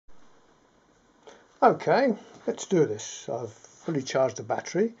Okay, let's do this. I've fully charged the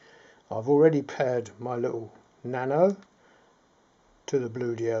battery. I've already paired my little Nano to the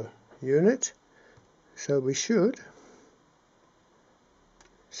BLUEDIO unit, so we should,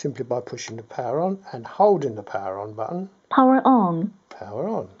 simply by pushing the power on and holding the power on button, power on,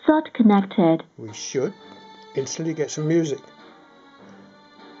 Thought connected, we should instantly get some music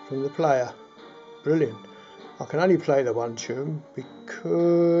from the player. Brilliant. I can only play the one tune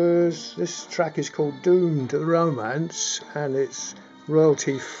because this track is called Doomed Romance and it's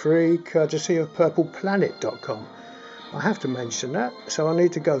royalty free, courtesy of purpleplanet.com. I have to mention that, so I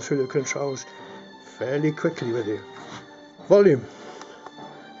need to go through the controls fairly quickly with you. Volume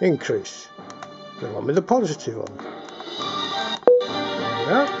increase, the one with the positive on. There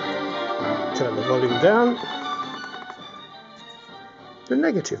we are. Turn the volume down. The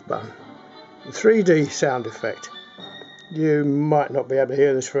negative button. The 3D sound effect. You might not be able to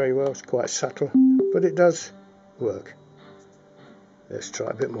hear this very well, it's quite subtle, but it does work. Let's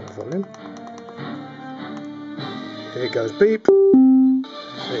try a bit more volume. Here it goes, beep.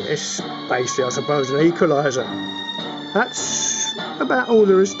 It's basically, I suppose, an equaliser. That's about all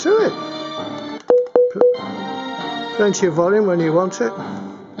there is to it. Plenty of volume when you want it.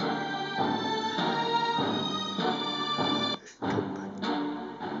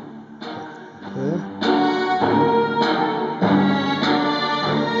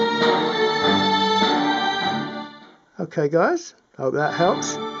 Okay guys, hope that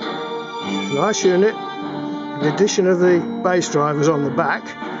helps. Nice unit. The addition of the bass drivers on the back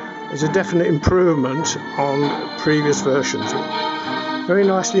is a definite improvement on previous versions. Very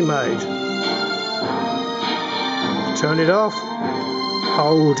nicely made. Turn it off,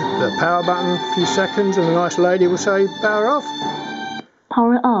 hold the power button a few seconds and a nice lady will say power off.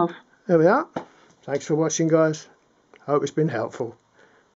 Power off. There we are. Thanks for watching guys. Hope it's been helpful.